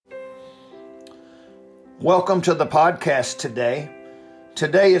Welcome to the podcast today.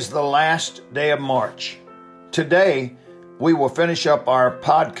 Today is the last day of March. Today, we will finish up our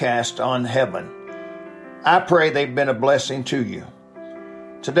podcast on heaven. I pray they've been a blessing to you.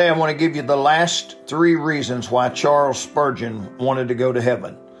 Today, I want to give you the last 3 reasons why Charles Spurgeon wanted to go to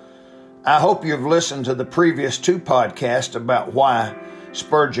heaven. I hope you've listened to the previous 2 podcasts about why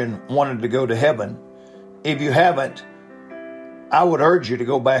Spurgeon wanted to go to heaven. If you haven't, I would urge you to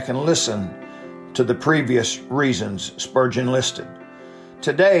go back and listen to the previous reasons Spurgeon listed.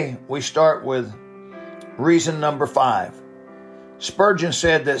 Today, we start with reason number 5. Spurgeon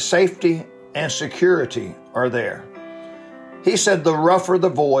said that safety and security are there. He said the rougher the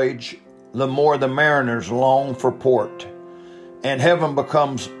voyage, the more the mariners long for port, and heaven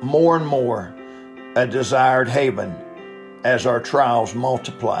becomes more and more a desired haven as our trials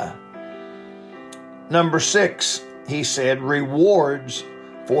multiply. Number 6, he said, rewards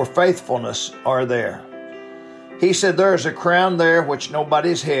for faithfulness are there. He said there is a crown there which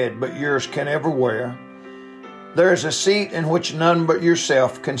nobody's head but yours can ever wear. There is a seat in which none but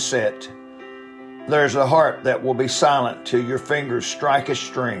yourself can sit. There is a heart that will be silent till your fingers strike its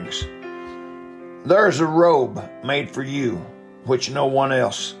strings. There is a robe made for you which no one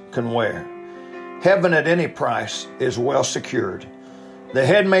else can wear. Heaven at any price is well secured. The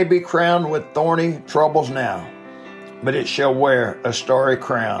head may be crowned with thorny troubles now, but it shall wear a starry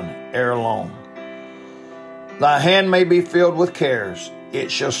crown ere long. Thy hand may be filled with cares,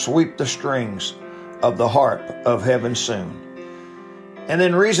 it shall sweep the strings of the harp of heaven soon. And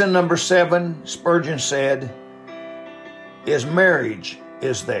then reason number 7, Spurgeon said, is marriage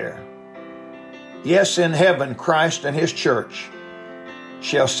is there. Yes, in heaven, Christ and his church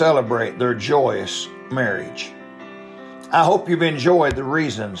shall celebrate their joyous marriage. I hope you've enjoyed the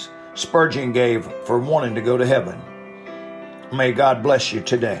reasons Spurgeon gave for wanting to go to heaven. May God bless you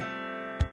today.